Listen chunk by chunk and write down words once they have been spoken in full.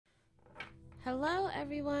Hello,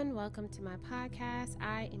 everyone. Welcome to my podcast.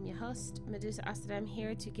 I am your host, Medusa Asada. I'm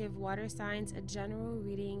here to give water signs a general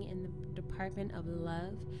reading in the Department of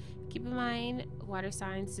Love. Keep in mind, water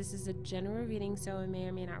signs, this is a general reading, so it may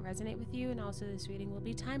or may not resonate with you. And also, this reading will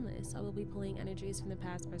be timeless. I will be pulling energies from the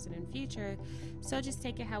past, present, and future. So just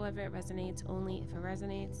take it however it resonates, only if it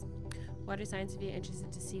resonates. Water signs, if you're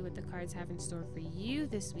interested to see what the cards have in store for you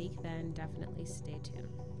this week, then definitely stay tuned.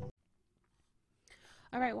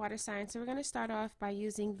 All right, water signs. So we're going to start off by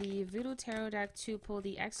using the Voodoo Tarot deck to pull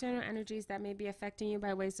the external energies that may be affecting you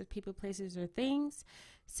by ways of people, places, or things,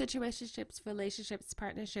 situationships, relationships,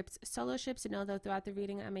 partnerships, soloships. And although throughout the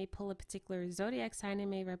reading I may pull a particular zodiac sign, it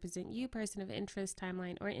may represent you, person of interest,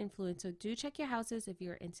 timeline, or influence. So do check your houses if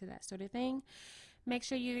you're into that sort of thing. Make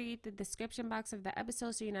sure you read the description box of the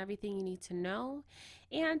episode so you know everything you need to know.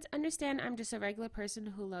 And understand I'm just a regular person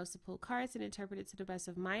who loves to pull cards and interpret it to the best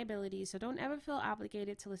of my ability. So don't ever feel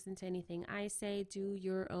obligated to listen to anything I say. Do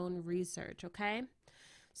your own research, okay?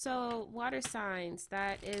 So water signs,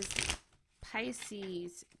 that is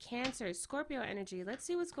Pisces, Cancer, Scorpio energy. Let's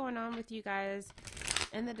see what's going on with you guys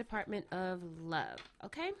in the Department of Love,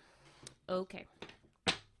 okay? Okay.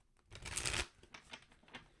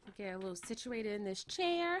 Get a little situated in this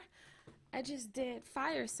chair. I just did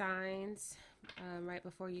fire signs right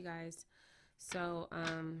before you guys. So,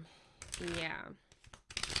 yeah.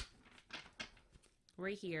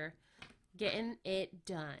 Right here. Getting it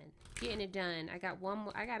done. Getting it done. I got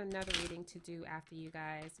another reading to do after you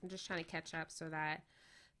guys. I'm just trying to catch up so that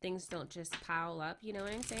things don't just pile up, you know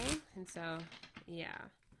what I'm saying? And so, yeah.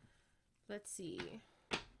 Let's see.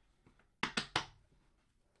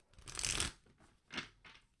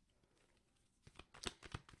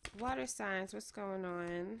 Water signs, what's going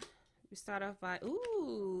on? We start off by,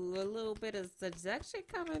 ooh, a little bit of seduction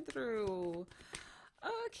coming through.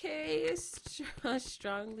 Okay,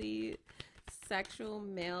 strongly sexual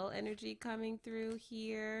male energy coming through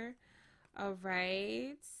here. All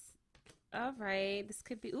right. All right. This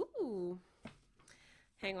could be, ooh.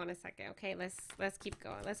 Hang on a second. Okay, let's keep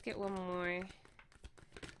going. Let's get one more.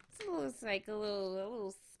 It's like a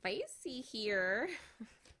little spicy here.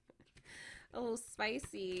 A little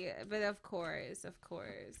spicy, but of course,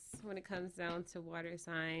 when it comes down to water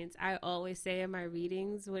signs, I always say in my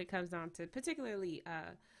readings, when it comes down to particularly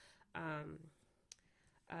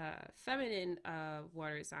feminine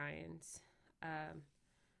water signs,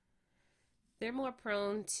 they're more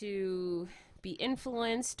prone to be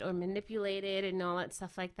influenced or manipulated and all that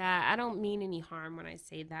stuff like that. I don't mean any harm when I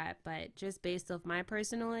say that, but just based off my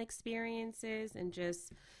personal experiences and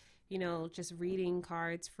just just reading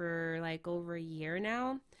cards for like over a year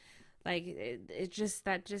now, like that's just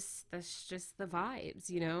the vibes,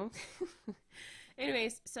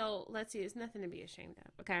 Anyways, so let's see. There's nothing to be ashamed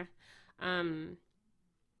of, okay?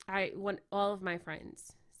 I want all of my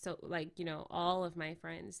friends. So all of my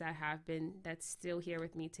friends that's still here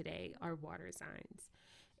with me today are water signs,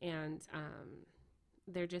 and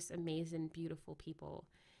they're just amazing, beautiful people,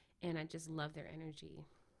 and I just love their energy,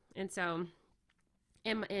 and so.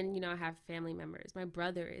 And I have family members. My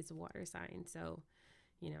brother is a water sign, so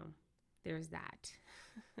there's that.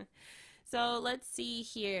 So let's see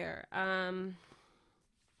here.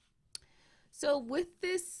 So with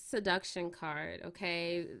this seduction card,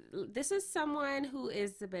 okay, this is someone who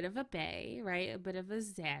is a bit of a bae, right? A bit of a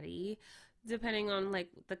zaddy, depending on like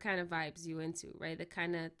the kind of vibes you into, right?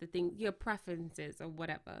 The thing, your preferences or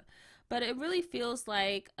whatever. But it really feels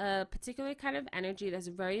like a particular kind of energy that's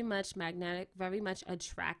very much magnetic, very much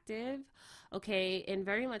attractive, okay, and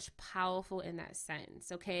very much powerful in that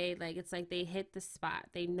sense, okay? Like it's like they hit the spot.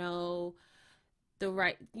 They know the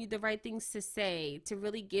right things to say to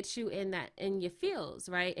really get you in your feels,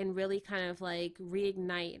 right? And really kind of like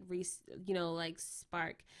reignite, like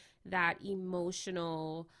spark that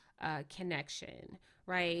emotional connection,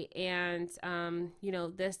 right? And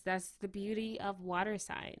that's the beauty of water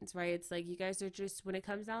signs, right? It's like you guys are just, when it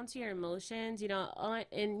comes down to your emotions, and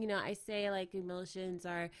I say like emotions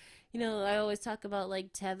are, I always talk about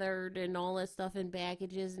like tethered and all that stuff and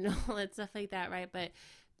baggages and all that stuff like that, right? But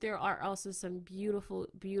there are also some beautiful,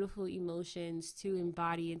 beautiful emotions to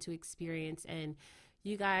embody and to experience, and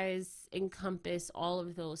you guys encompass all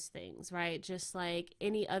of those things, right? Just like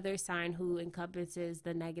any other sign who encompasses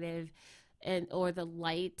the negative and or the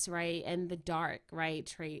light, right, and the dark, right,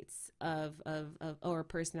 traits of or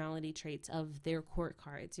personality traits of their court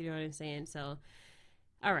cards. You know what I'm saying? So,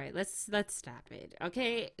 all right, let's stop it.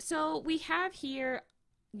 Okay, so we have here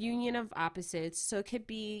union of opposites. So it could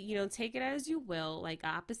be, take it as you will, like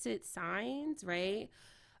opposite signs, right?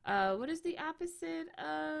 What is the opposite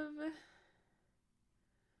of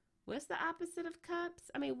What's the opposite of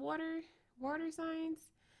cups? I mean, water. Water signs?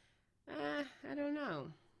 I don't know.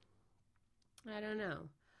 I don't know.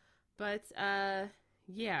 But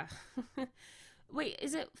yeah. Wait,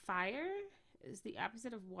 is it fire? Is the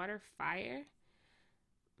opposite of water fire?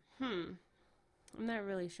 Hmm. I'm not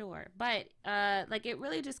really sure. But like it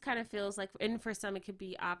really just kind of feels like, and for some it could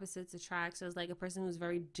be opposites attract. So it's like a person who's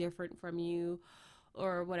very different from you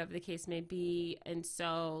or whatever the case may be. And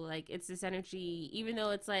so like it's this energy, even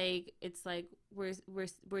though it's like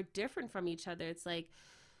we're different from each other. It's like,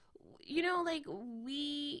 like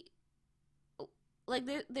we like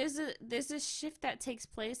there's a shift that takes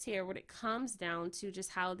place here when it comes down to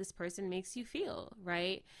just how this person makes you feel,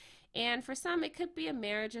 right? And for some it could be a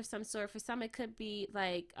marriage of some sort. For some it could be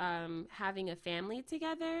like having a family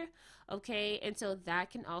together, okay? And so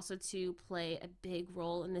that can also to play a big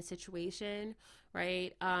role in the situation,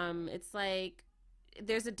 right? It's like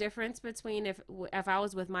there's a difference between if I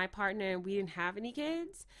was with my partner and we didn't have any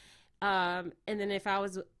kids, and then if I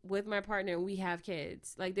was with my partner and we have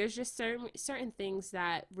kids, like there's just certain things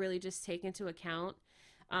that really just take into account,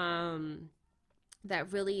 um,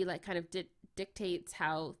 that really like kind of dictates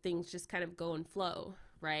how things just kind of go and flow,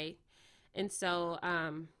 right? And so,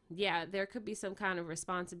 yeah, there could be some kind of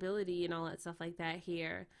responsibility and all that stuff like that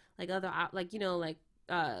here, like other like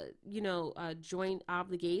joint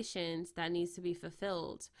obligations that needs to be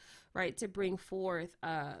fulfilled, right? To bring forth,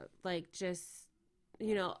 like just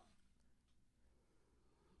you know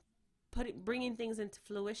bringing things into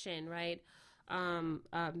fruition, right?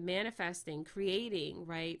 Manifesting, creating,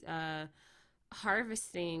 right?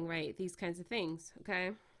 Harvesting, right? These kinds of things,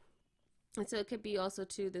 okay? And so it could be also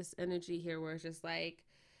to this energy here where it's just like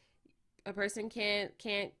a person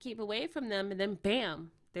can't keep away from them, and then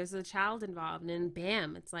bam, there's a child involved, and then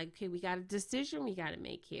bam, it's like, okay, we got a decision we got to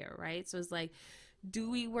make here, right? So it's like, do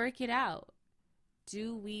we work it out?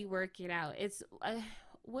 Do we work it out? It's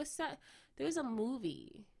what's that? There's a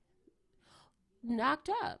movie, Knocked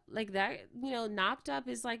Up, like that. Knocked Up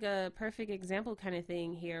is like a perfect example kind of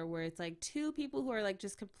thing here, where it's like two people who are like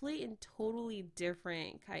just complete and totally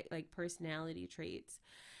different like personality traits,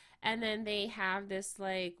 and then they have this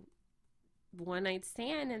like one night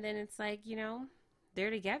stand, and then it's like, they're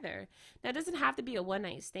together. Now it doesn't have to be a one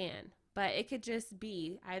night stand, but it could just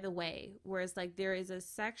be either way, whereas like there is a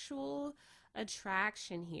sexual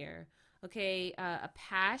attraction here, okay? A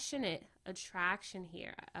passionate attraction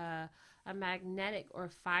here, a magnetic or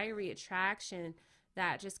fiery attraction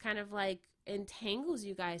that just kind of like entangles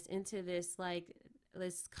you guys into this like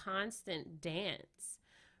this constant dance,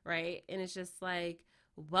 right? And it's just like,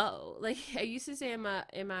 whoa. Like I used to say in my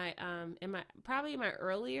probably in my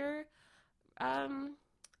earlier um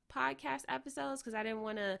podcast episodes, because I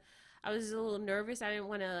was a little nervous. I didn't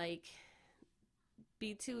want to like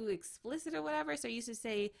be too explicit or whatever. So I used to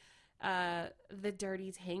say the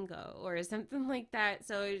dirty tango or something like that.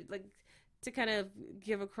 So like to kind of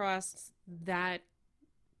give across that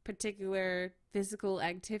particular physical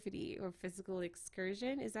activity or physical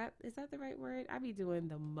excursion. Is that the right word? I be doing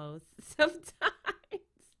the most sometimes.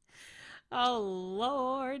 Oh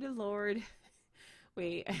Lord, Lord.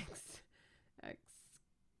 Wait,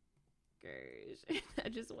 excursion. I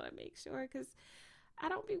just want to make sure because I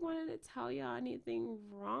don't be wanting to tell y'all anything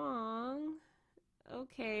wrong.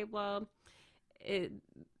 Okay, well, it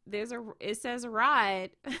it says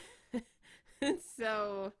ride,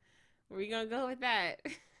 so we're gonna go with that.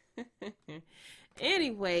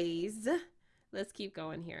 Anyways, let's keep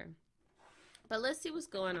going here. But let's see what's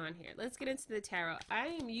going on here. Let's get into the tarot. I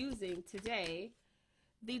am using today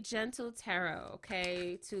the Gentle Tarot,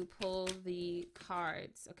 okay, to pull the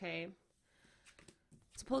cards, okay?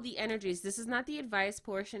 To pull the energies. This is not the advice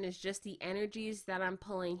portion, it's just the energies that I'm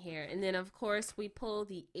pulling here. And then of course we pull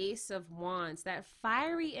the Ace of Wands, that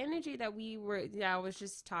fiery energy that I was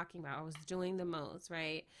just talking about. I was doing the most,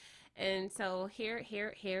 right? And so here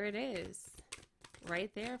it is.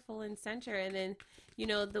 Right there, full and center. And then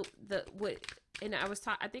the what, and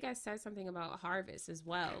I think I said something about harvest as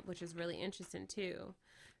well, which is really interesting too,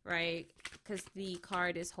 right? Because the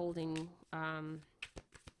card is holding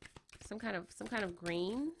some kind of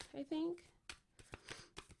grain, I think.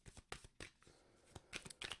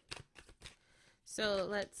 So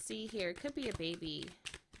let's see here. It could be a baby.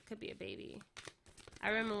 I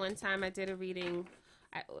remember one time I did a reading,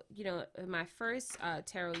 in my first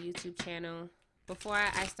tarot YouTube channel. Before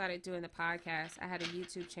I started doing the podcast, I had a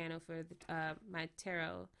YouTube channel for my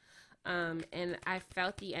tarot. And I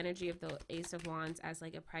felt the energy of the Ace of Wands as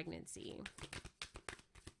like a pregnancy.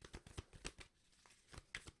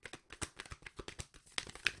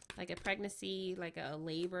 Like a pregnancy, like a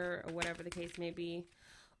labor, or whatever the case may be.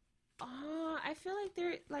 I feel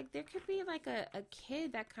like there could be like a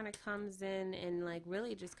kid that kind of comes in and like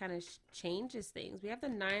really just kind of changes things. We have the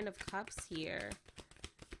Nine of Cups here.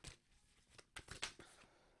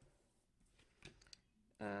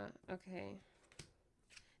 Okay.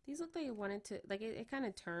 These look like it wanted to, like it kind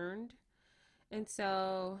of turned. And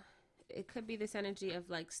so it could be this energy of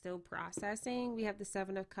like still processing. We have the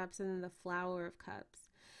Seven of Cups and then the Flower of Cups.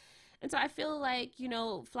 And so I feel like,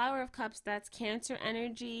 Flower of Cups, that's Cancer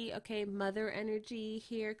energy, okay, mother energy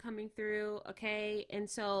here coming through, okay? And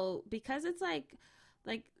so because it's like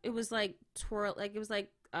it was like twirl, like it was like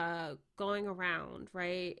going around,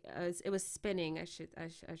 right? It was spinning,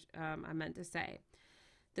 I meant to say.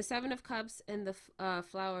 The Seven of Cups and the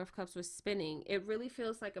Flower of Cups was spinning. It really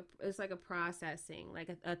feels like it's like a processing, like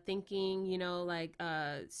a thinking, like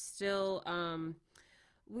still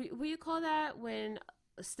what do you call that when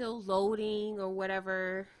still loading or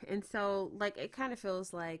whatever. And so like it kind of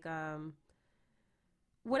feels like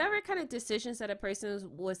whatever kind of decisions that a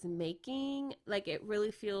person was making, like it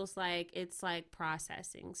really feels like it's like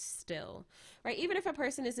processing still, right? Even if a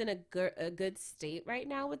person is in a good state right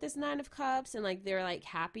now with this Nine of Cups and like they're like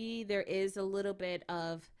happy, there is a little bit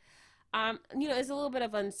of it's a little bit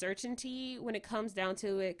of uncertainty when it comes down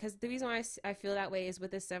to it, because the reason why I feel that way is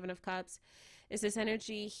with this Seven of Cups is this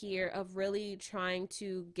energy here of really trying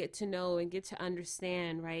to get to know and get to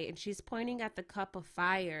understand, right? And she's pointing at the cup of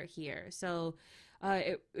fire here. So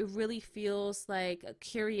it really feels like a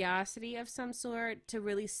curiosity of some sort to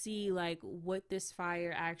really see like what this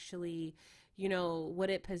fire actually, what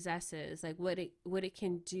it possesses, like what it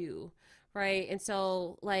can do, right? And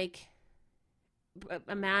so like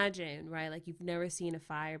imagine, right, like you've never seen a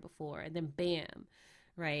fire before, and then bam,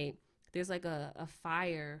 right, there's like a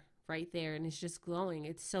fire right there, and it's just glowing.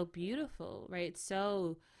 It's so beautiful, right? It's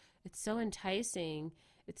so enticing,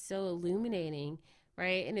 it's so illuminating,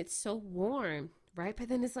 right? And it's so warm, right? But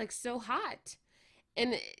then it's like so hot,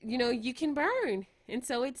 and you can burn, and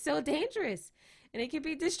so it's so dangerous, and it can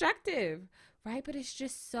be destructive, right? But it's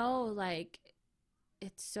just so like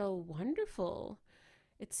it's so wonderful.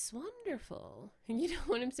 It's wonderful. You know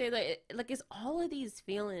what I'm saying? Like it's all of these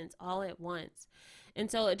feelings all at once.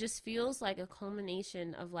 And so it just feels like a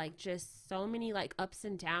culmination of like just so many like ups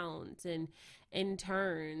and downs and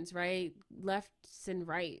turns, right? Lefts and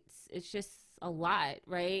rights. It's just a lot,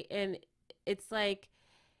 right? And it's like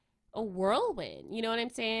a whirlwind, you know what I'm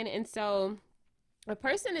saying? And so a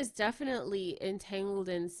person is definitely entangled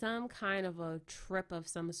in some kind of a trip of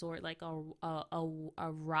some sort, like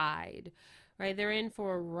a ride, right? They're in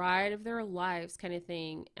for a ride of their lives, kind of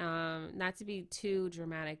thing. Not to be too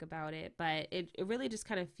dramatic about it, but it really just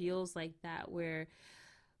kind of feels like that, where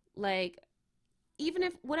like even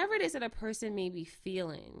if whatever it is that a person may be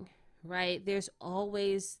feeling, right? There's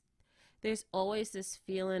always this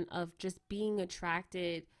feeling of just being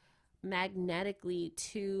attracted magnetically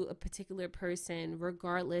to a particular person,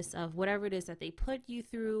 regardless of whatever it is that they put you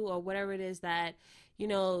through or whatever it is that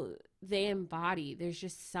they embody. There's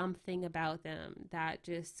just something about them that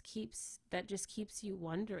just keeps you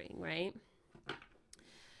wondering, right?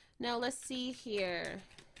 Now let's see here.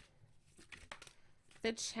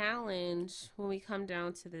 The challenge, when we come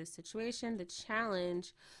down to this situation, the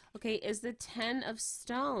challenge, okay, is the Ten of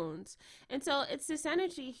Stones. And so it's this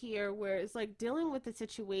energy here where it's like dealing with the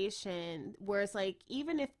situation where it's like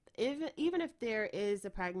even if there is a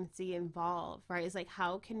pregnancy involved, right? It's like,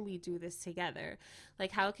 how can we do this together?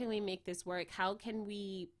 Like, how can we make this work? How can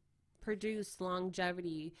we produce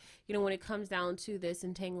longevity, when it comes down to this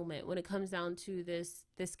entanglement, when it comes down to this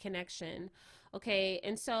connection? Okay,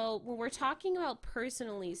 and so when we're talking about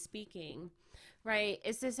personally speaking, right,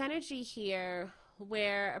 it's this energy here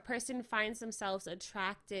where a person finds themselves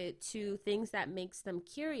attracted to things that makes them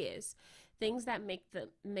curious, things that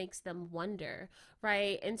makes them wonder,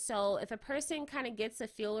 right? And so if a person kind of gets a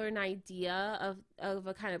feel or an idea of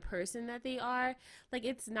a kind of person that they are, like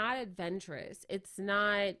it's not adventurous,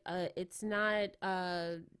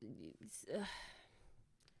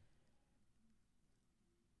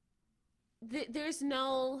 there's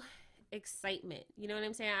no excitement. You know what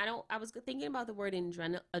I'm saying? I was thinking about the word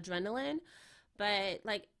adrenaline, but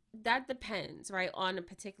like that depends, right, on a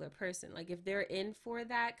particular person. Like if they're in for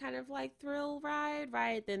that kind of like thrill ride,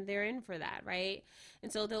 right, then they're in for that, right?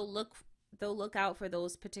 And so they'll look out for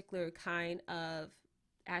those particular kind of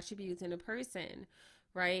attributes in a person,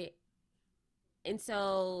 right? And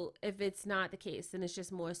so if it's not the case, then it's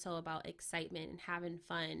just more so about excitement and having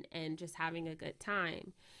fun and just having a good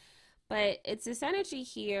time. But it's this energy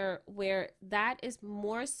here where that is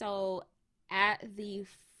more so at the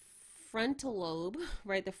frontal lobe,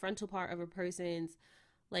 right? The frontal part of a person's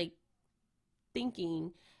like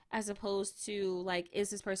thinking. as opposed to like, is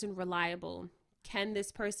this person reliable? Can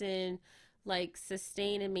this person like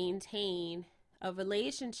sustain and maintain a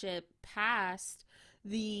relationship past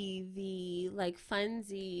the like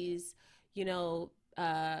funsies, you know,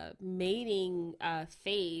 mating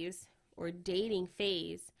phase or dating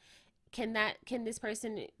phase? Can this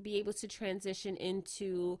person be able to transition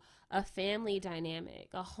into a family dynamic,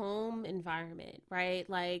 a home environment, right?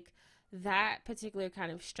 Like that particular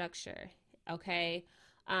kind of structure. Okay.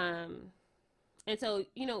 um and so,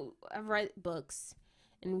 I've read books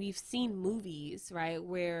and we've seen movies, right,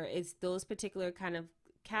 where it's those particular kind of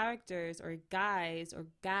characters or guys or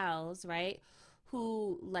gals, right,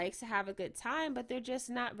 who likes to have a good time, but they're just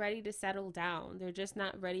not ready to settle down. They're just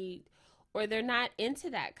not ready, or they're not into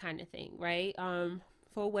that kind of thing, right?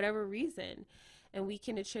 For whatever reason. And we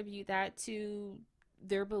can attribute that to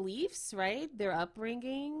their beliefs, right? Their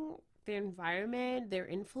upbringing, their environment, their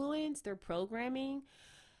influence, their programming,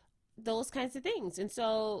 those kinds of things. And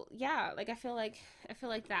so, yeah, like I feel like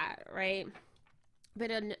that, right? But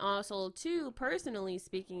then also too, personally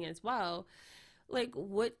speaking as well, like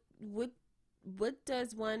what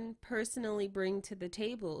does one personally bring to the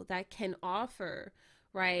table that can offer,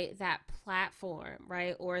 right, that platform,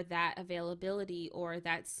 right, or that availability or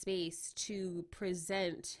that space to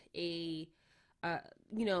present a uh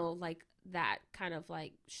like that kind of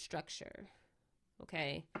like structure.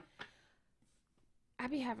 Okay. I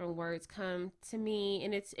be having words come to me,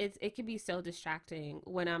 and it can be so distracting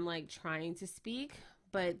when I'm like trying to speak.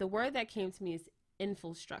 But the word that came to me is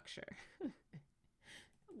infrastructure.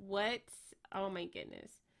 What? Oh my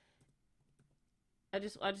goodness! I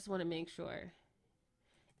just want to make sure.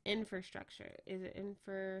 Infrastructure, is it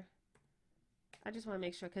infra? I just want to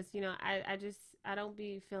make sure because I don't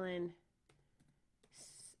be feeling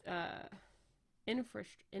uh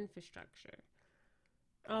infrastructure.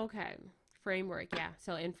 Okay. Framework, yeah.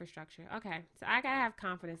 So infrastructure. Okay. So I gotta have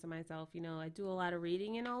confidence in myself. I do a lot of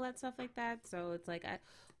reading and all that stuff like that. So it's like,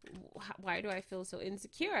 why do I feel so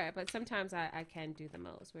insecure? But sometimes I can do the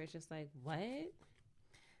most, where it's just like, what?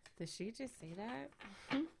 Did she just say that?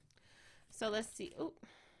 So let's see. Oh,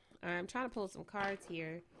 I'm trying to pull some cards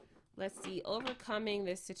here. Let's see. Overcoming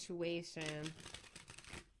this situation.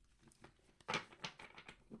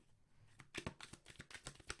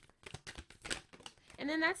 And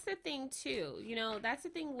then that's the thing too. That's the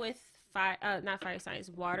thing with fire, not fire signs,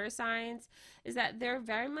 water signs, is that they're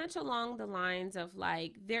very much along the lines of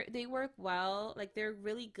like they work well, like they're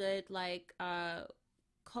really good like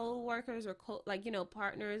co-workers or like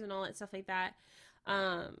partners and all that stuff like that.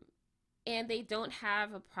 Um, and they don't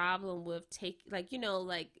have a problem with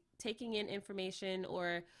like taking in information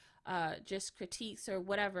or just critiques or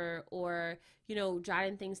whatever, or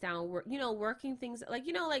jotting things down, working things like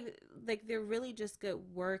they're really just good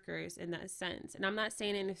workers in that sense. And I'm not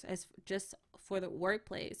saying it as just for the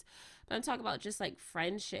workplace, but I'm talking about just like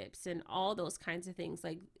friendships and all those kinds of things.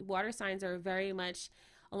 Like water signs are very much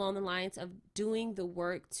along the lines of doing the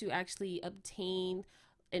work to actually obtain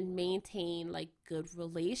and maintain like good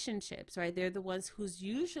relationships, right? They're the ones who's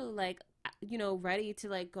usually like ready to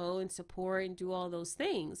like go and support and do all those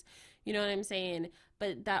things. You know what I'm saying?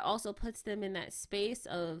 But that also puts them in that space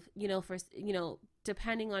of, for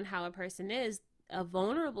depending on how a person is, a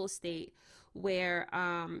vulnerable state where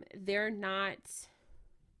they're not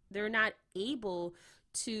able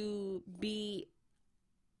to be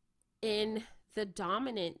in the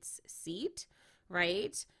dominance seat,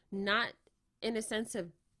 right? Not in a sense of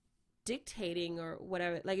dictating or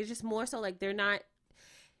whatever. Like it's just more so like they're not.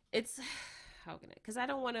 It's how can I? Because I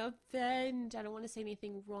don't want to offend. I don't want to say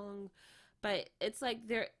anything wrong, but it's like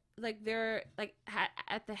they're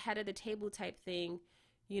at the head of the table type thing.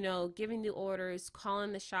 Giving the orders,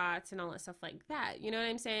 calling the shots, and all that stuff like that. You know what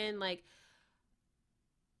I'm saying? Like,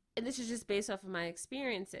 and this is just based off of my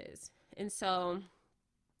experiences, and so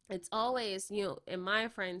it's always, in my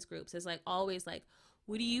friends groups, it's like always like,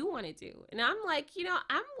 what do you want to do? And I'm like,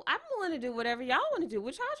 I'm willing to do whatever y'all want to do.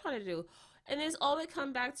 What y'all trying to do? And it's always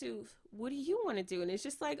come back to, what do you want to do? And it's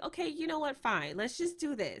just like, okay, you know what? Fine, let's just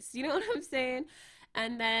do this. You know what I'm saying?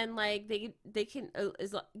 And then like they can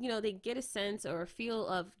they get a sense or a feel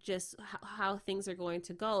of just how things are going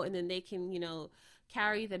to go, and then they can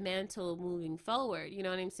carry the mantle moving forward. You know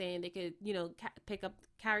what I'm saying? They could pick up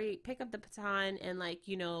the baton and like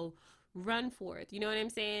run forth. You know what I'm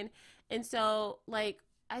saying? And so like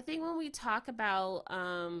I think when we talk about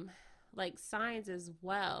like signs as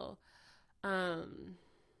well, um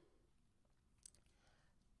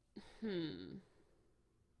hmm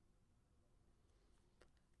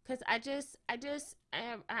because I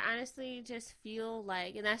honestly just feel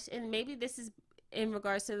like, and maybe this is in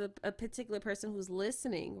regards to a particular person who's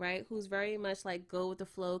listening, right? Who's very much like go with the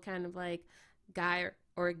flow kind of like guy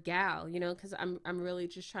or gal, you know, because I'm really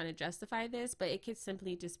just trying to justify this, but it could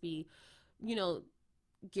simply just be, you know,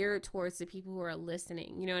 geared towards the people who are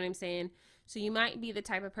listening. You know what I'm saying? So you might be the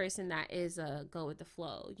type of person that is a go with the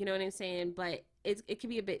flow. You know what I'm saying? But it can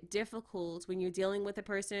be a bit difficult when you're dealing with a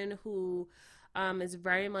person who is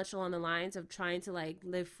very much along the lines of trying to like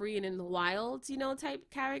live free and in the wild, you know,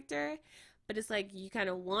 type character. But it's like you kind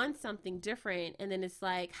of want something different, and then it's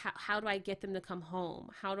like, how do I get them to come home?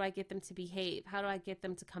 How do I get them to behave? How do I get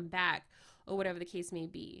them to come back, or whatever the case may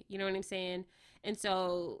be? You know what I'm saying? And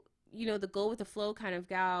so, you know, the go with the flow kind of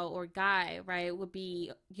gal or guy, right, would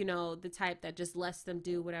be, you know, the type that just lets them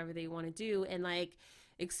do whatever they want to do and like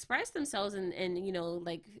express themselves and you know,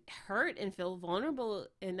 like hurt and feel vulnerable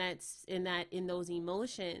in those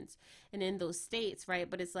emotions and in those states, right?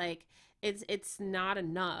 But it's like it's not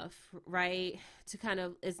enough, right, to kind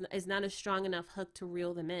of is not a strong enough hook to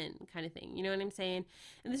reel them in, kind of thing. You know what I'm saying?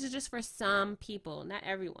 And this is just for some people, not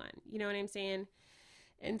everyone. You know what I'm saying?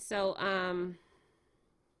 And so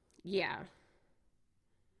yeah.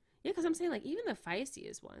 Yeah, because I'm saying, like, even the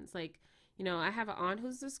feistiest ones, like, you know, I have an aunt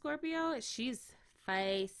who's a Scorpio. She's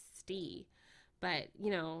feisty, but,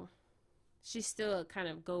 you know, she's still a kind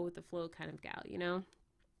of go with the flow kind of gal, you know?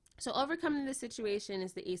 So, overcoming the situation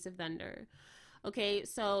is the Ace of Thunder. Okay,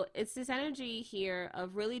 so it's this energy here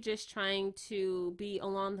of really just trying to be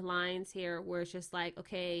along the lines here where it's just like,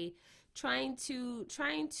 okay, trying to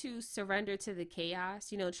surrender to the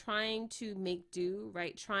chaos, you know, trying to make do,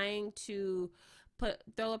 right? Trying to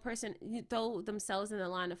throw themselves in the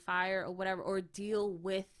line of fire or whatever, or deal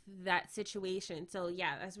with that situation. So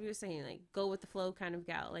yeah, as we were saying, like go with the flow kind of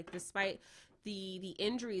gal, like despite the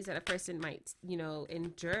injuries that a person might, you know,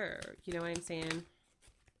 endure. You know what I'm saying?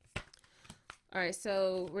 All right,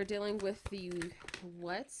 so we're dealing with the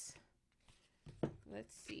what?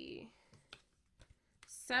 Let's see.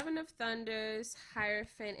 Seven of Thunders,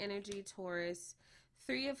 Hierophant energy, Taurus.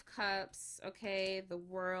 Three of Cups, okay, the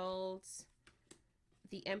World,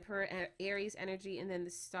 the Emperor, Aries energy, and then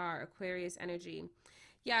the Star, Aquarius energy.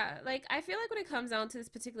 Yeah, like I feel like when it comes down to this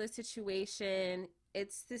particular situation,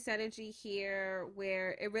 it's this energy here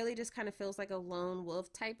where it really just kind of feels like a lone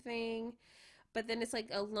wolf type thing, but then it's like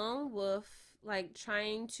a lone wolf like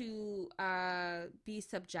trying to be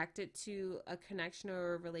subjected to a connection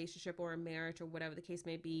or a relationship or a marriage or whatever the case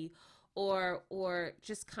may be, or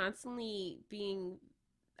just constantly being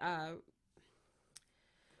uh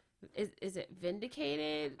is it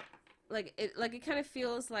vindicated, like it kind of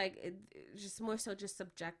feels like it just more so just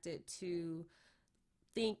subjected to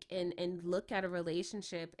think and look at a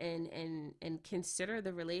relationship and consider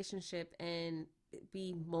the relationship and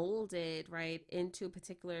be molded right into a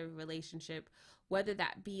particular relationship, whether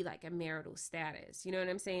that be like a marital status. You know what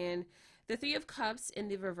I'm saying? The Three of Cups in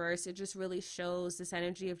the reverse, it just really shows this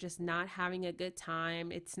energy of just not having a good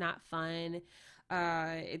time. It's not fun.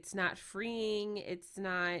 It's not freeing. It's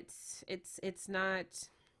not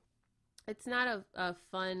a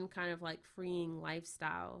fun kind of like freeing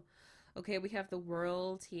lifestyle. Okay, we have the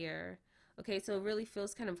World here. Okay, so it really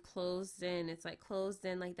feels kind of closed in. It's like closed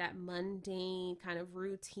in, like that mundane kind of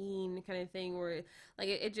routine kind of thing where like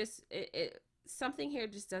it something here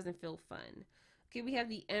just doesn't feel fun. Okay, we have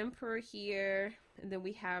the Emperor here, and then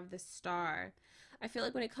we have the Star. I feel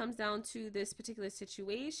like when it comes down to this particular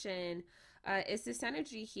situation, it's this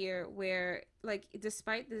energy here where, like,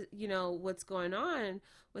 despite the, you know, what's going on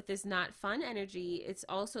with this not fun energy, it's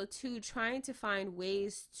also too trying to find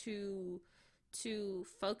ways to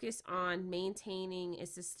focus on maintaining and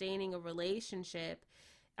sustaining a relationship,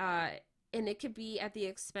 uh, and it could be at the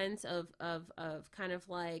expense of kind of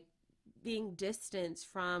like being distanced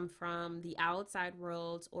from the outside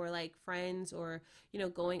world or like friends, or you know,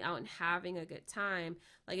 going out and having a good time.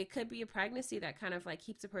 Like it could be a pregnancy that kind of like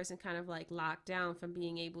keeps a person kind of like locked down from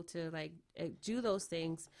being able to like do those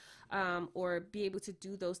things, or be able to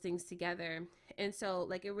do those things together. And so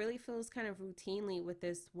like it really feels kind of routinely with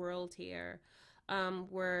this World here,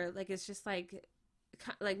 where like it's just like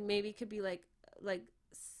maybe it could be like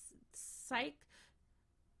psych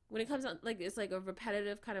when it comes out, like it's like a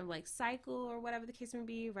repetitive kind of like cycle or whatever the case may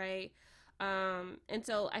be, right? And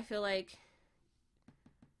so I feel like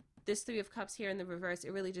this Three of Cups here in the reverse,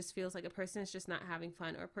 it really just feels like a person is just not having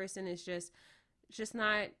fun, or a person is just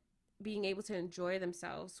not being able to enjoy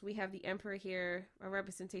themselves. We have the Emperor here, a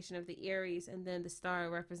representation of the Aries, and then the Star, a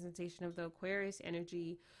representation of the Aquarius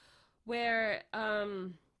energy, where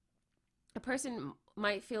a person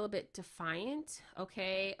might feel a bit defiant,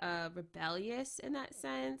 okay, rebellious in that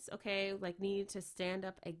sense, okay, like needing to stand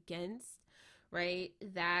up against, right?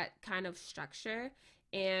 That kind of structure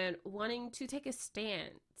and wanting to take a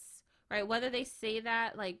stance, right? Whether they say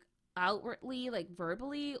that like outwardly, like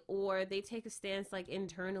verbally, or they take a stance like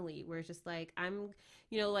internally, where it's just like I'm,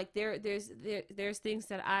 like there's things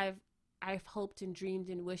that I've hoped and dreamed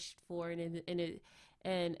and wished for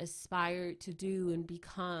and aspired to do and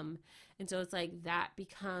become. And so it's like that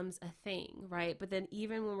becomes a thing, right? But then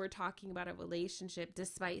even when we're talking about a relationship,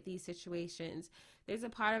 despite these situations, there's a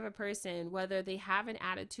part of a person, whether they have an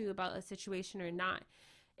attitude about a situation or not,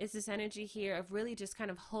 it's this energy here of really just kind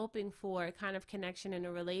of hoping for a kind of connection in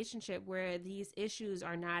a relationship where these issues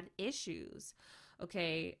are not issues.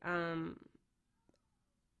 Okay. And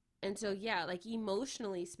so, yeah, like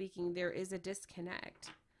emotionally speaking, there is a disconnect.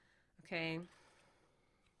 Okay.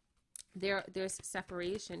 There's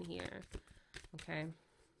separation here. Okay.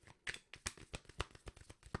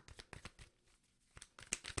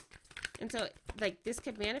 And so, like, this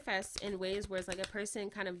could manifest in ways where it's like a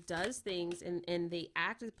person kind of does things and they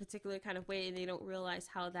act a particular kind of way and they don't realize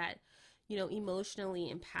how that,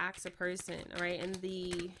 emotionally impacts a person. All right. And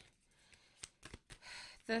the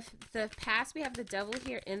past, we have the devil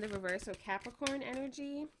here in the reverse of Capricorn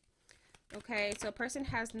energy. Okay. So a person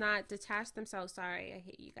has not detached themselves. Sorry, I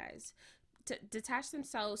hate you guys. To detach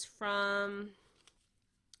themselves from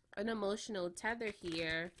an emotional tether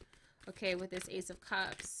here. Okay, with this Ace of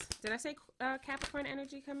Cups. Did I say Capricorn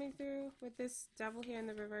energy coming through with this devil here in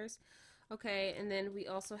the reverse? Okay, and then we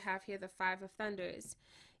also have here the Five of Thunders.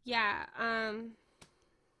 Yeah,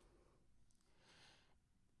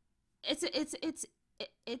 it's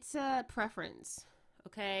a preference.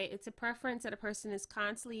 Okay, it's a preference that a person is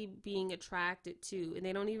constantly being attracted to, and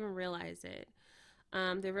they don't even realize it.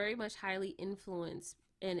 They're very much highly influenced,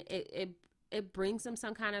 and it brings them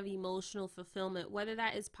some kind of emotional fulfillment, whether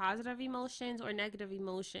that is positive emotions or negative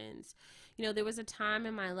emotions. There was a time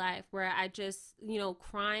in my life where I just,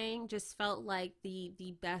 crying just felt like the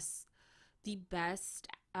best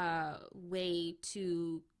way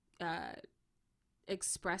to uh,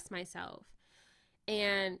 express myself,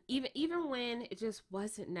 and even when it just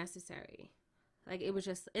wasn't necessary, like it was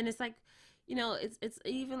just, and it's like, it's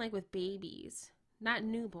even like with babies, not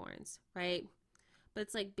newborns, right? But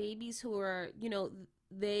it's like babies who are,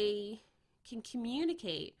 they can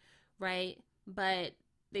communicate, right? But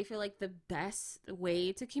they feel like the best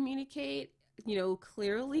way to communicate,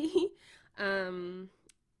 clearly, um,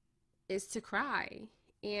 is to cry.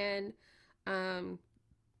 And um,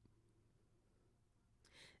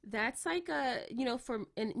 that's like a,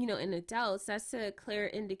 in adults, that's a clear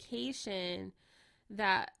indication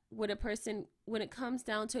that when it comes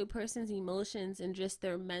down to a person's emotions and just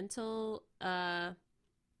their mental health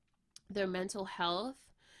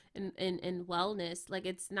and wellness, like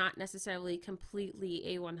it's not necessarily completely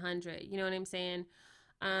A100. You know what I'm saying?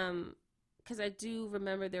 Because I do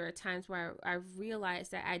remember there are times where I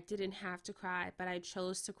realized that I didn't have to cry, but I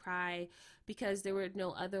chose to cry because there were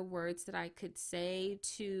no other words that I could say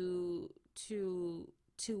to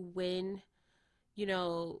win,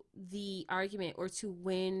 the argument, or to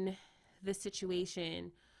win the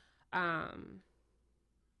situation. Um,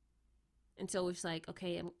 and so it's like,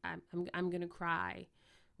 okay, I'm gonna cry,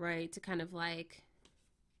 right? To kind of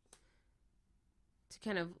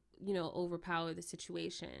overpower the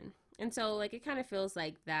situation. And so like it kind of feels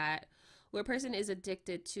like that, where a person is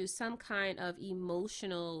addicted to some kind of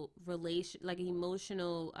emotional relation, like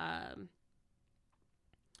emotional uh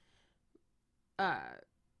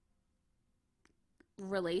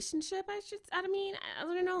relationship. I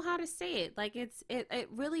don't know how to say it. Like it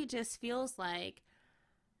really just feels like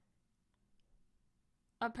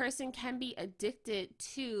a person can be addicted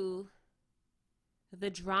to the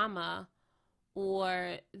drama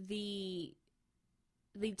or the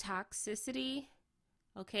toxicity,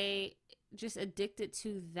 okay? Just addicted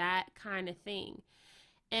to that kind of thing.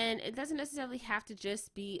 And it doesn't necessarily have to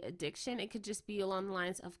just be addiction. It could just be along the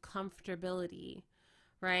lines of comfortability,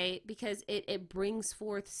 right? Because it brings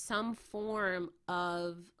forth some form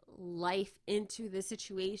of life into the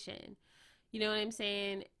situation. You know what I'm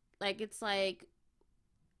saying? Like it's like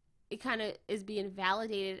it kind of is being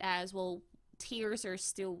validated as, well, tears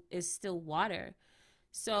is still water.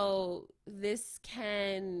 So this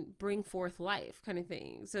can bring forth life, kind of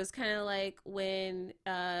thing. So it's kind of like when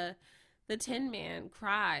the Tin Man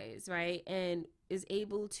cries, right? And is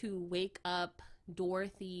able to wake up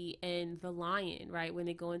Dorothy and the lion, right? When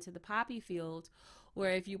they go into the poppy field,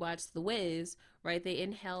 where if you watch The Wiz, right, they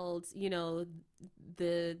inhaled, the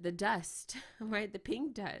dust, right? The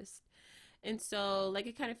pink dust. And so like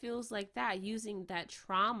it kind of feels like that, using that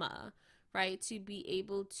trauma, right? To be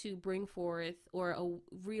able to bring forth or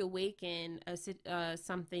reawaken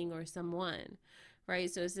something or someone, right?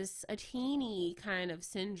 So it's this a teeny kind of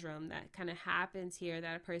syndrome that kind of happens here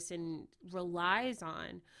that a person relies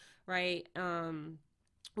on, right?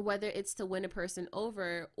 Whether it's to win a person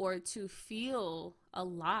over or to feel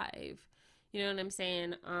alive, you know what I'm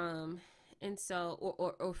saying? And so,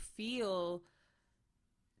 or feel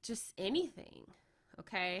just anything,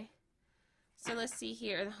 okay? So let's see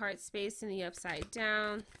here, the heart space and the upside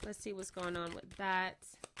down. Let's see what's going on with that.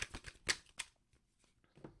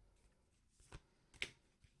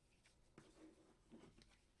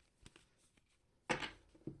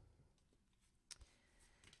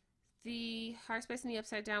 The heart space and the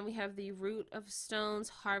upside down, we have the root of stones,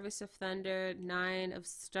 harvest of thunder, 9 of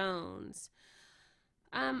stones.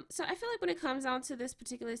 So I feel like when it comes down to this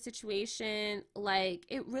particular situation, like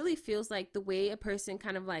it really feels like the way a person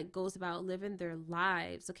kind of like goes about living their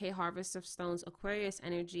lives. Okay, harvest of stones, Aquarius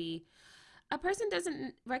energy. A person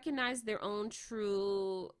doesn't recognize their own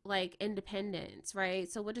true like independence,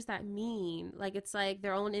 right? So what does that mean? Like it's like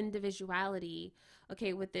their own individuality.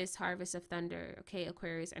 Okay, with this harvest of thunder. Okay,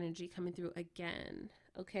 Aquarius energy coming through again.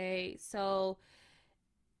 Okay, so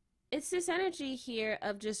it's this energy here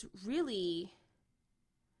of just really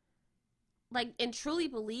like and truly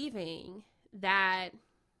believing that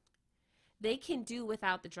they can do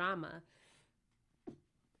without the drama.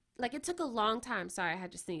 Like it took a long time. Sorry, I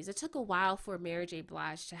had to sneeze. It took a while for Mary J.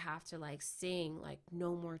 Blige to have to like sing like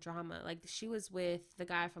no more drama. Like she was with the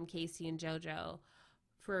guy from Casey and JoJo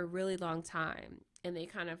for a really long time, and they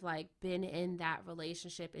kind of like been in that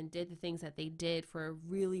relationship and did the things that they did for a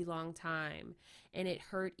really long time, and it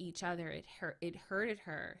hurt each other. It hurted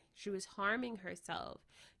her. She was harming herself,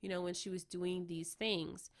 you know, when she was doing these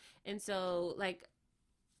things. And so like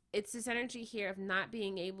it's this energy here of not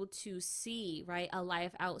being able to see, right, a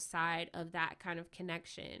life outside of that kind of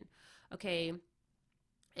connection. Okay,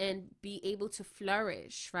 and be able to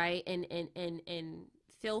flourish, right, and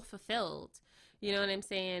feel fulfilled, you know what I'm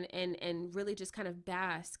saying, and really just kind of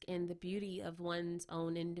bask in the beauty of one's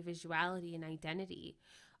own individuality and identity.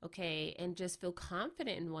 Okay, and just feel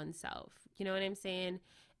confident in oneself, you know what I'm saying,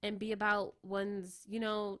 and be about one's, you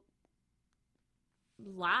know,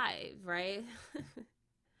 live, right?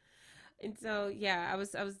 And so yeah, I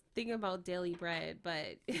was thinking about daily bread,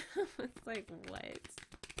 but it's like what?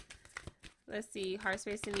 Let's see, heart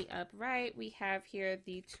space in the upright. We have here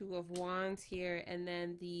the Two of Wands here, and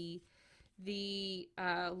then the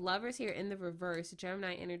lovers here in the reverse,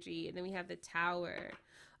 Gemini energy, and then we have the Tower.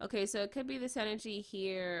 Okay, so it could be this energy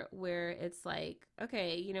here where it's like,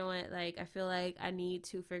 okay, you know what, like I feel like I need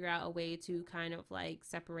to figure out a way to kind of like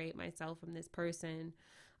separate myself from this person.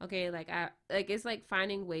 Okay, like I like it's like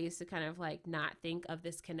finding ways to kind of like not think of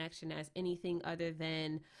this connection as anything other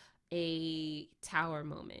than a tower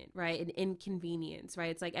moment, right? An inconvenience, right?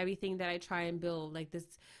 It's like everything that I try and build, like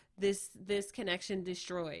this connection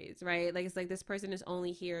destroys, right? Like it's like this person is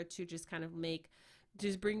only here to just kind of make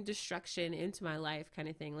just bring destruction into my life kind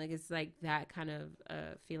of thing. Like it's like that kind of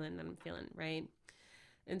feeling that I'm feeling, right?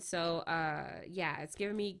 And so yeah, it's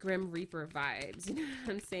giving me Grim Reaper vibes, you know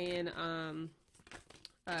what I'm saying?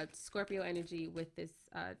 Scorpio energy with this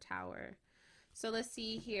tower. So let's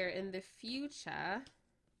see here in the future.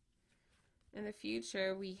 In the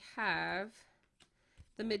future, we have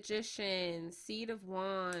the Magician, Seed of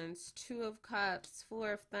Wands, Two of Cups,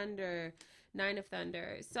 Four of Thunder, Nine of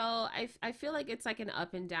Thunder. So I feel like it's like an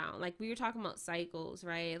up and down. Like we were talking about cycles,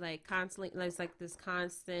 right? Like constantly, there's like this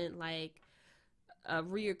constant like a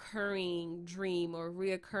reoccurring dream or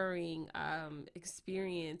reoccurring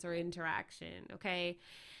experience or interaction. Okay.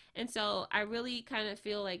 And so I really kind of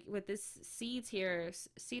feel like with this seeds here,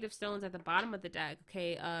 Seed of Stones at the bottom of the deck,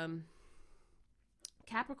 okay,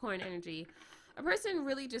 Capricorn energy, a person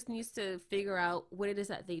really just needs to figure out what it is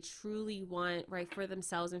that they truly want, right, for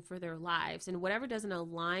themselves and for their lives. And whatever doesn't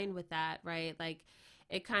align with that, right, like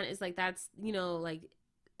it kind of is like that's, you know, like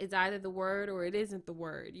it's either the word or it isn't the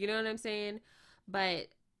word. You know what I'm saying? But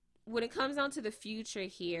when it comes down to the future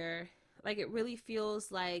here, like it really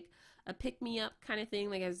feels like a pick me up kind of thing,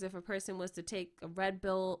 like as if a person was to take a Red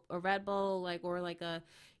Bull, like or like a,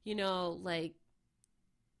 you know, like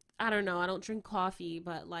I don't know, I don't drink coffee,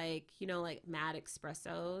 but like, you know, like mad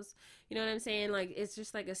espressos. You know what I'm saying? Like it's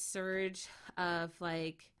just like a surge of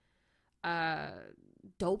like uh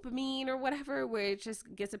dopamine or whatever where it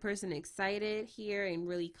just gets a person excited here and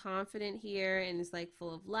really confident here and it's like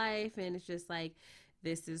full of life and it's just like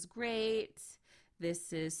this is great.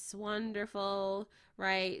 This is wonderful,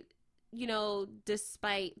 right? You know,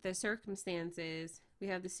 despite the circumstances, We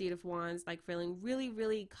have the Seat of Wands, like feeling really,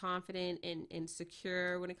 really confident and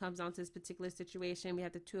secure when it comes down to this particular situation. We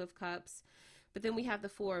have the Two of Cups, but then we have the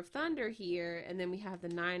Four of Thunder here, and then we have the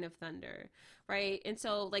Nine of Thunder, right? And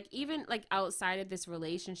so, like, even like outside of this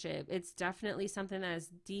relationship, it's definitely something that is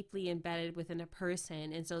deeply embedded within a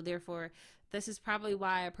person. And so, therefore, this is probably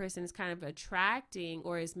why a person is kind of attracting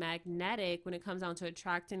or is magnetic when it comes down to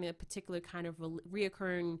attracting a particular kind of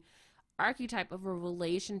reoccurring archetype of a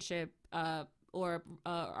relationship, or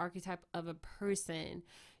archetype of a person.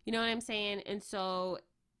 You know what I'm saying? And so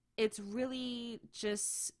it's really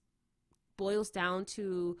just boils down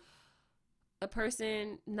to a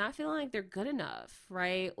person not feeling like they're good enough,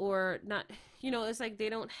 right? Or not, it's like they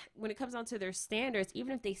don't, when it comes down to their standards,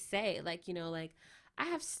 even if they say, like, like, I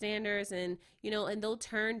have standards, and, and they'll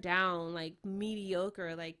turn down like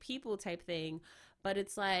mediocre, like people type thing. But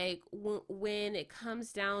it's like when it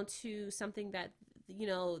comes down to something that,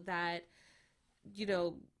 that, you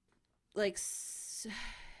know, like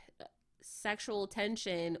sexual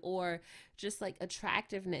tension or just like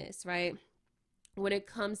attractiveness, right? When it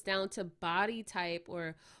comes down to body type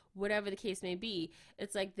or whatever the case may be,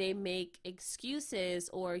 it's like they make excuses,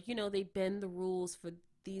 or they bend the rules for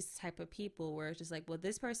these type of people, where it's just like, well,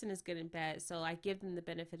 this person is good in bed, so I give them the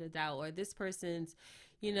benefit of the doubt. Or this person's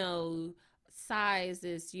size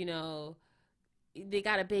is, they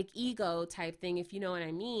got a big ego type thing, if you know what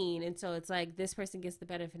I mean. And so it's like this person gets the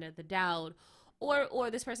benefit of the doubt. Or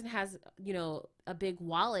this person has, a big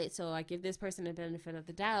wallet, so I give this person the benefit of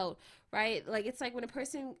the doubt, right? Like, it's like when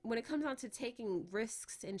it comes down to taking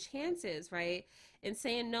risks and chances, right, and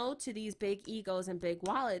saying no to these big egos and big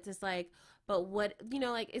wallets, it's like, but what,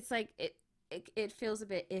 like, it's like it feels a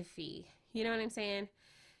bit iffy. You know what I'm saying?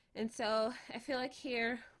 And so I feel like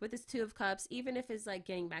here with this Two of Cups, even if it's like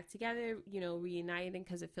getting back together, reuniting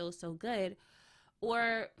because it feels so good,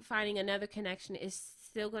 or finding another connection, is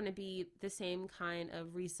still going to be the same kind of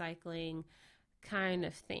recycling kind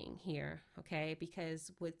of thing here, okay?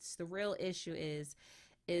 Because what's the real issue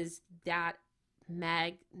is that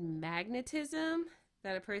magnetism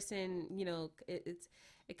that a person,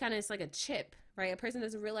 it kind of is like a chip, right? A person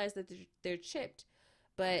doesn't realize that they're chipped,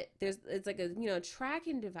 but it's like a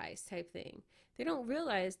tracking device type thing. They don't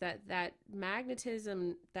realize that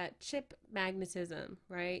magnetism, that chip magnetism,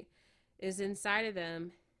 right, is inside of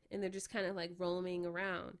them, and they're just kind of like roaming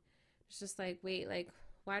around. It's just like, wait, like,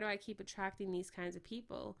 why do I keep attracting these kinds of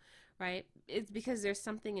people, right? It's because there's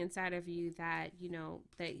something inside of you that,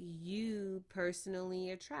 that you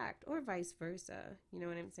personally attract, or vice versa. You know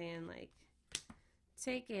what I'm saying? Like,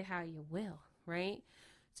 take it how you will, right?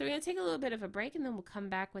 So we're going to take a little bit of a break, and then we'll come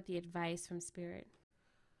back with the advice from Spirit.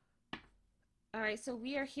 All right, so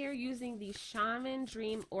we are here using the Shaman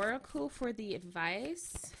Dream Oracle for the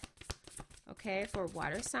advice. Okay, for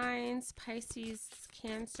water signs, Pisces,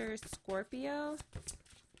 Cancer, Scorpio.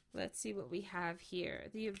 Let's see what we have here.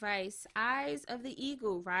 The advice: eyes of the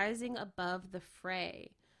eagle rising above the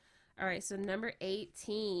fray. All right, so number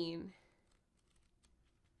 18.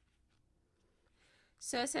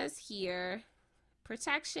 So it says here,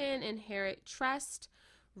 protection, inherit trust,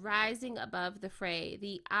 rising above the fray.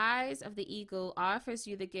 The eyes of the eagle offers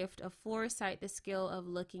you the gift of foresight, the skill of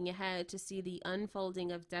looking ahead to see the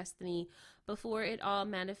unfolding of destiny before it all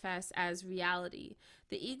manifests as reality.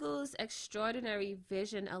 The eagle's extraordinary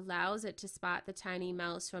vision allows it to spot the tiny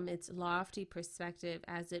mouse from its lofty perspective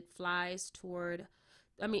as it flies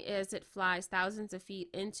thousands of feet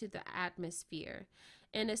into the atmosphere.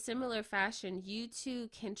 In a similar fashion, you too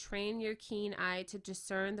can train your keen eye to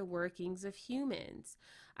discern the workings of humans.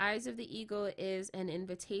 Eyes of the Eagle is an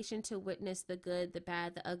invitation to witness the good, the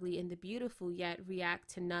bad, the ugly, and the beautiful, yet react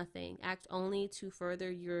to nothing. Act only to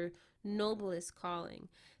further your noblest calling.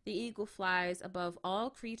 The eagle flies above all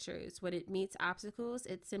creatures. When it meets obstacles,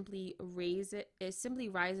 it simply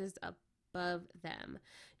rises above them.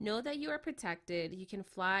 Know that you are protected. You can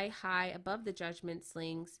fly high above the judgment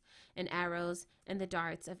slings and arrows and the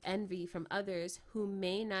darts of envy from others who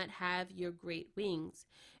may not have your great wings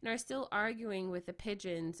and are still arguing with the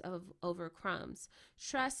pigeons over crumbs.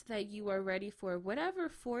 Trust that you are ready for whatever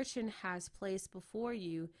fortune has placed before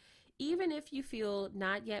you, even if you feel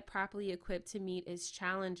not yet properly equipped to meet its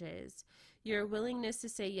challenges. Your willingness to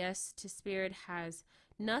say yes to Spirit has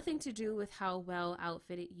nothing to do with how well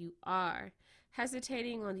outfitted you are.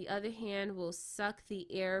 Hesitating, on the other hand, will suck the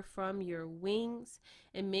air from your wings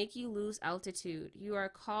and make you lose altitude. You are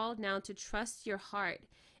called now to trust your heart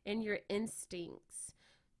and your instincts,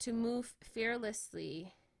 to move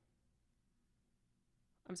fearlessly.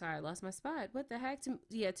 I'm sorry, I lost my spot. What the heck?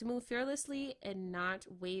 To move fearlessly and not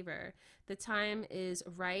waver. The time is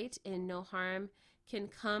right and no harm can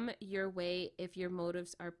come your way if your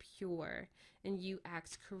motives are pure and you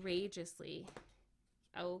act courageously.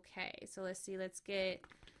 Okay, so let's see. Let's get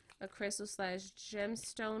a crystal slash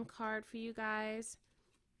gemstone card for you guys.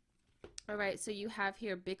 All right, so you have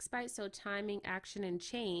here Bixbyte, so timing, action, and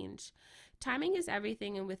change. Timing is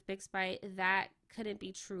everything, and with Bixbyte, that couldn't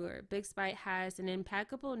be truer. Bixbyte has an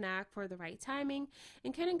impeccable knack for the right timing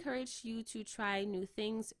and can encourage you to try new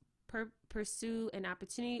things, pursue an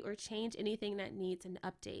opportunity, or change anything that needs an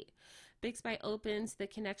update. Bixbyte opens the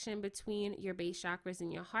connection between your base chakras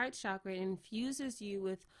and your heart chakra and infuses you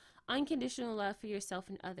with unconditional love for yourself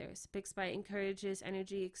and others. Bixbyte encourages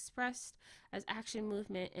energy expressed as action,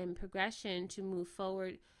 movement, and progression to move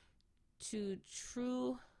forward to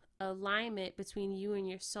true alignment between you and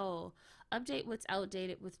your soul. Update what's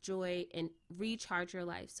outdated with joy and recharge your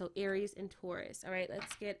life. So Aries and Taurus. All right,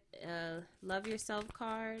 let's get a Love Yourself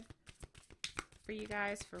card for you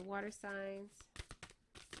guys for water signs.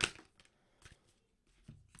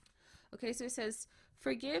 Okay, so it says,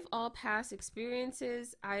 forgive all past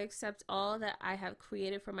experiences. I accept all that I have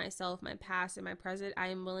created for myself, my past and my present. I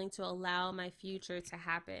am willing to allow my future to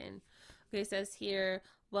happen. Okay, it says here,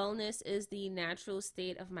 wellness is the natural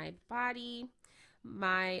state of my body.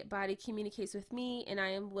 My body communicates with me, and I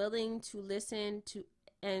am willing to listen to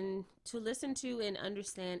and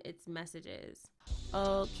understand its messages.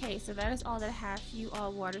 Okay, so that is all that I have for you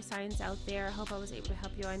all water signs out there. I hope I was able to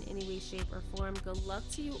help you out in any way, shape, or form. Good luck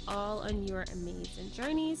to you all on your amazing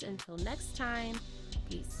journeys. Until next time,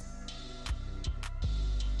 peace.